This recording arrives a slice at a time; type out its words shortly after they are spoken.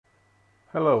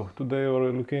Hello, today we're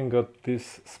looking at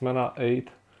this Smena 8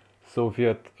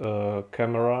 Soviet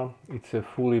camera. It's a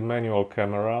fully manual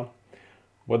camera.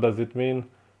 What does it mean?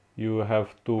 You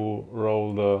have to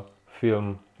roll the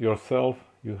film yourself.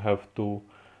 You have to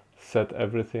set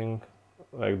everything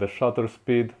like the shutter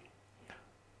speed,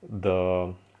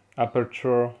 the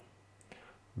aperture,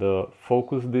 the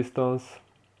focus distance,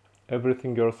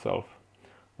 everything yourself.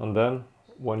 And then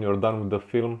when you're done with the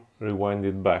film, rewind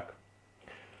it back.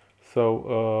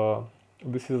 So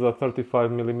this is a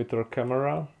 35mm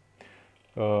camera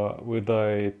with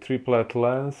a triplet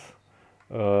lens,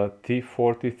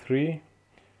 T43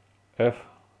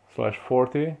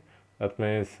 F/40. That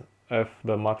means F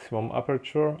the maximum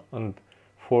aperture and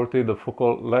 40 the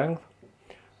focal length.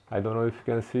 I don't know if you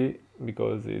can see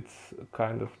because it's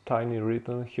kind of tiny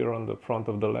written here on the front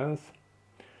of the lens.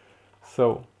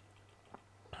 So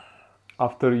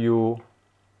after you've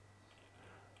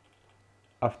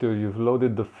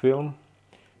loaded the film,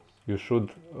 you should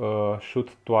shoot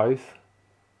twice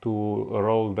to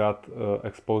roll that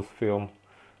exposed film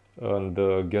and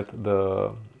get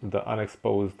the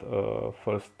unexposed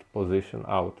first position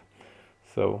out.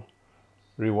 So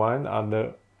rewind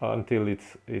until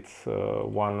it's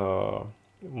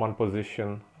one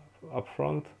position up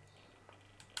front.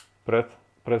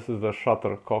 Presses the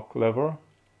shuttlecock lever.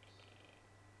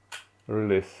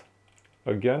 Release.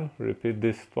 Again, repeat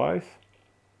this twice.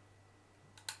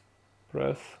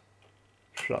 Press,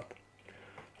 shut.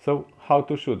 So how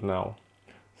to shoot now?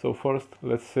 So first,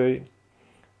 let's say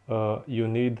you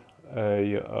need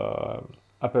a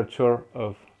aperture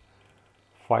of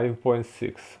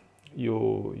 5.6.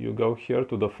 You go here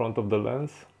to the front of the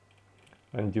lens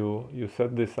and you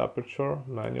set this aperture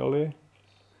manually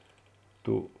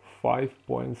to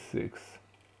 5.6.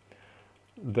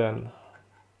 Then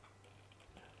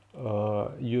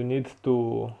you need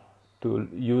to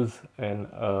use an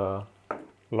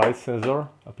light sensor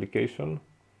application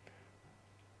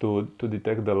to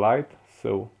detect the light.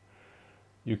 So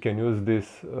you can use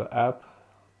this app,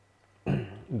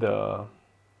 the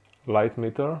light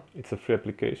meter. It's a free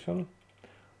application,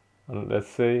 and let's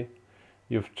say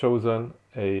you've chosen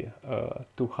a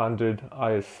 200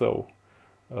 ISO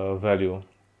value.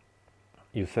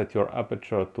 You set your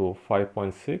aperture to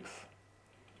 5.6.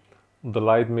 The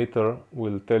light meter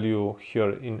will tell you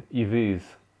here in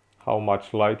EVs how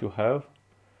much light you have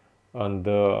and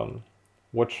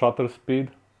what shutter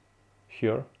speed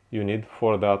here you need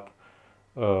for that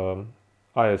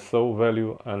ISO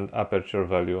value and aperture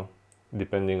value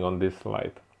depending on this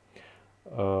light.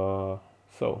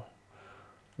 So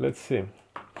let's see.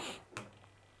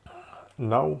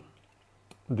 Now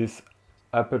this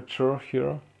aperture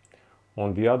here,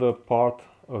 on the other part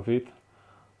of it,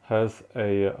 has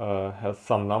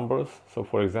some numbers. So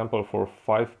for example, for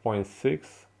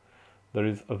 5.6 there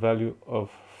is a value of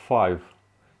 5.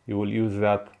 You will use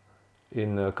that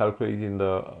in calculating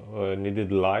the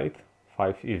needed light,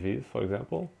 5 EVs for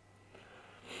example.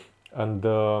 And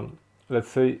let's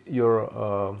say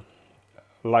your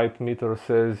light meter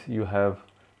says you have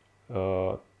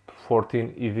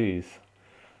 14 EVs.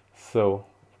 So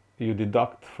you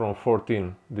deduct from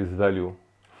 14 this value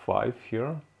 5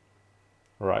 here,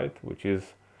 right, which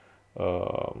is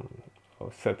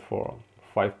set for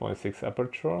 5.6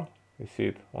 aperture. You see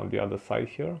it on the other side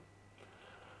here.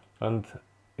 And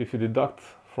if you deduct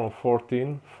from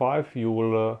 14 5, you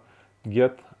will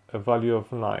get a value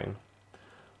of 9.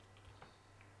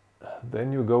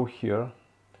 Then you go here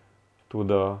to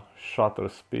the shutter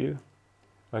speed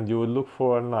and you will look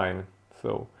for a 9.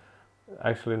 So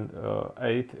actually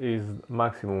 8 is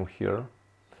maximum here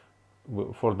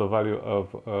for the value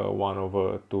of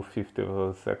 1/250 of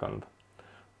a second.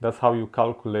 That's how you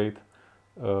calculate,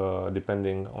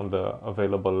 depending on the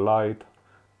available light,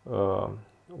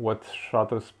 what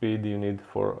shutter speed you need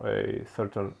for a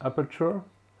certain aperture,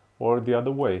 or the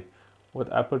other way,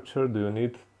 what aperture do you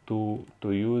need to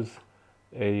use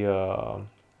a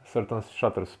certain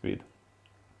shutter speed.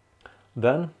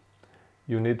 Then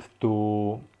you need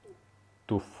to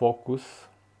focus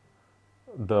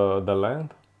the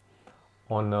length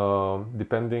on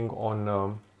depending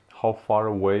on how far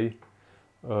away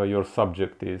your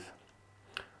subject is.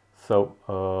 So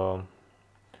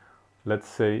let's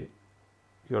say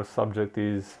your subject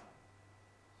is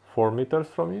 4 meters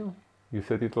from you. You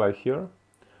set it like here,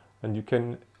 and you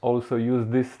can also use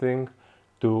this thing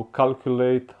to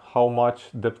calculate how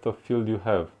much depth of field you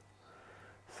have.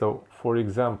 So for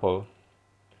example,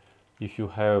 if you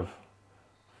have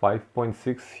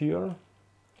 5.6 here,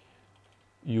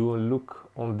 you look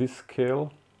on this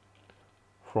scale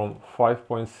from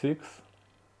 5.6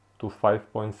 to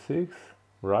 5.6,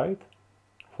 right?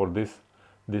 For this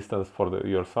distance for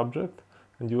your subject,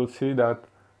 and you will see that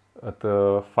at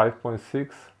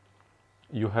 5.6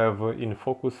 you have in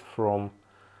focus from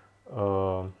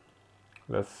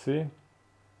let's see,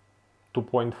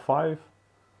 2.5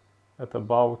 at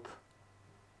about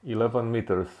 11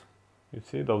 meters. You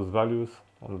see those values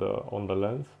on the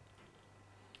lens.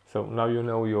 So now you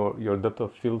know your depth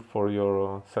of field for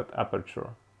your set aperture.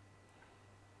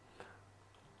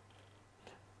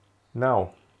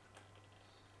 Now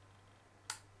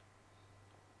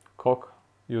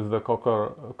use the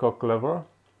cock lever,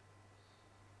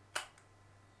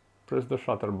 press the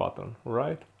shutter button,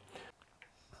 right?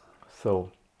 So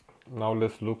now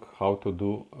let's look how to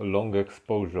do long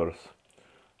exposures.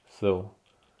 So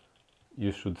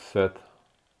you should set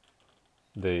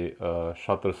the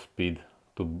shutter speed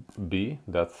to B,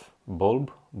 that's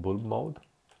bulb mode,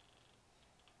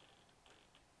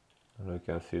 and we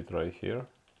can see it right here,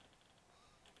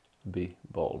 B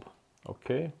bulb.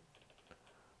 Okay,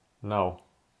 now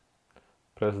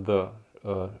press the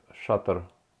shutter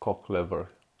cock lever.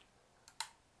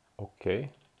 Okay,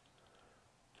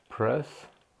 press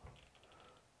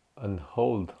and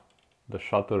hold the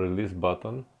shutter release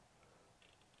button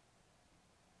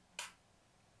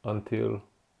until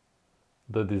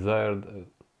the desired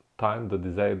time, the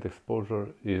desired exposure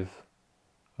is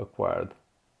acquired.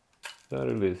 Then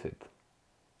release it.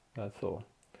 That's all.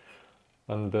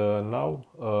 And now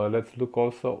let's look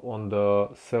also on the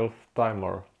self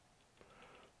timer.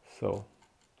 So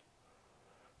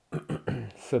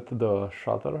set the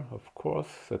shutter, of course,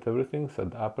 set everything,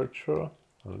 set the aperture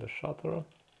and the shutter.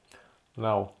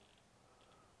 Now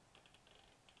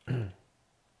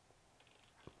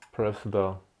press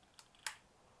the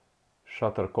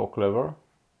shutter cock lever,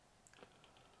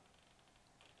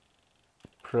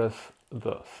 press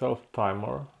the self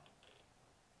timer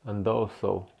and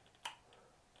also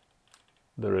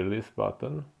the release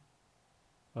button,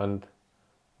 and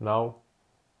now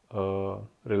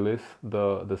release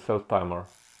the self timer.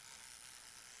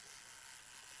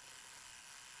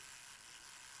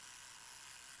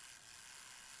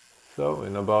 So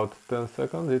in about 10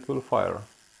 seconds it will fire.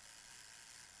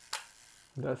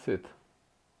 That's it.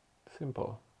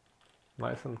 Simple,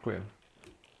 nice and clean.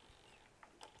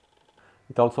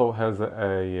 It also has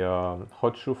a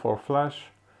hot shoe for flash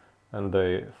and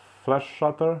a flash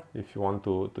shutter if you want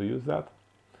to use that.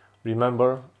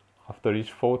 Remember, after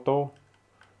each photo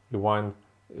rewind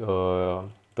the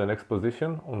next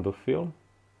position on the film.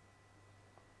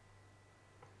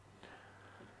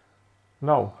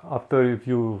 Now, after if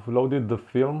you've loaded the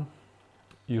film,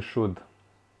 you should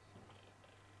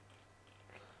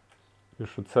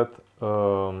set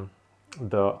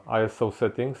the ISO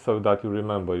settings so that you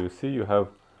remember. You see you have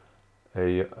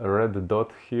a red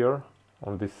dot here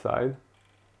on this side.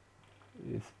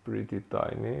 It's pretty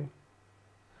tiny,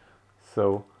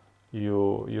 so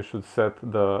you should set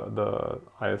the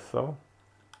ISO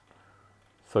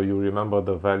so you remember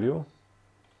the value,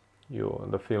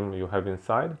 the film you have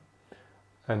inside.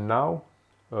 And now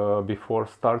before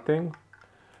starting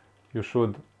you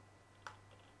should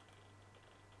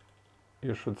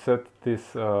set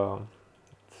this,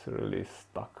 it's really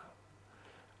stuck.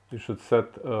 You should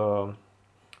set, so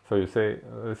you say,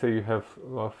 let's say you have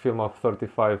a film of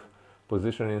 35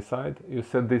 position inside, you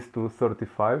set this to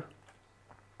 35,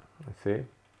 let's see,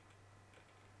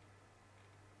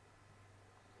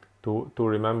 to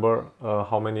remember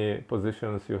how many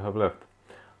positions you have left.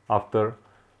 After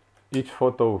each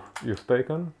photo you've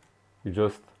taken, you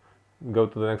just go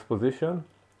to the next position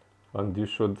and you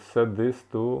should set this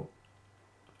to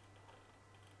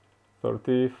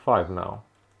 35 now,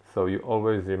 so you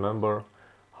always remember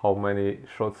how many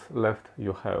shots left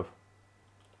you have.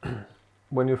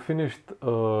 When you finished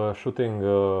shooting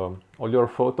all your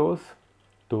photos,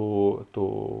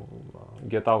 to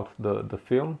get out the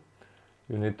film,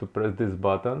 you need to press this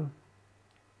button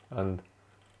and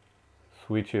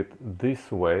switch it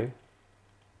this way.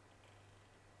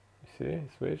 You see,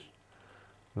 switch.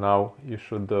 Now you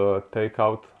should take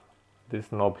out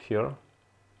this knob here,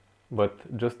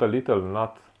 but just a little,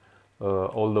 not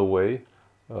all the way,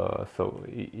 so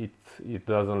it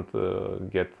doesn't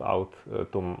get out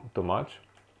too much.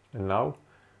 And now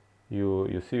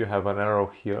you see you have an arrow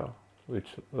here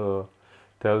which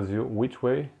tells you which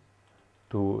way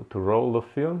to roll the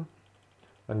film,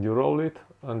 and you roll it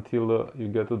until you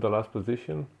get to the last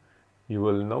position. You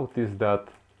will notice that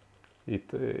it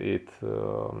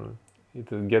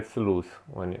gets loose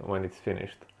when it's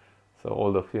finished. So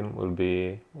all the film will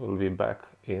be back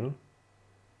in,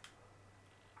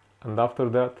 and after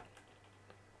that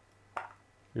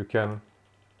you can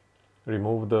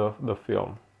remove the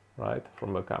film right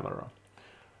from the camera.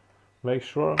 Make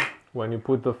sure when you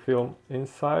put the film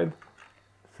inside,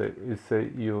 say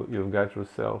you've got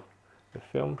yourself the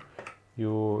film,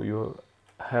 you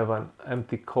have an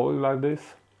empty coil like this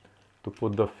to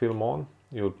put the film on.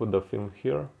 You'll put the film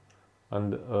here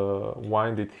and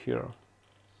wind it here.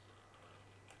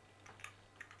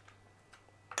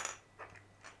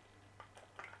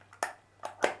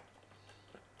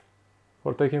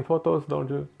 For taking photos,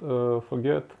 don't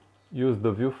forget, use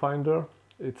the viewfinder.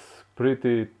 It's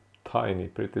pretty tiny,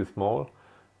 pretty small,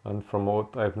 and from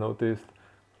what I've noticed,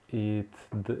 you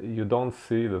don't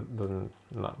see the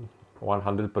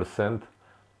 100%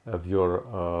 of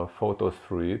your photos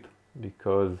through it,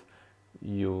 because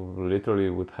you literally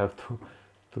would have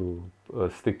to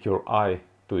stick your eye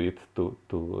to it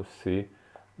to see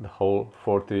the whole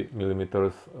 40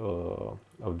 millimeters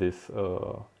of this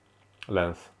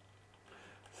lens.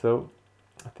 So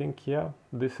I think, yeah,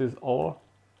 this is all.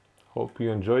 Hope you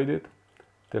enjoyed it.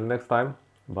 Till next time,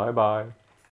 bye bye.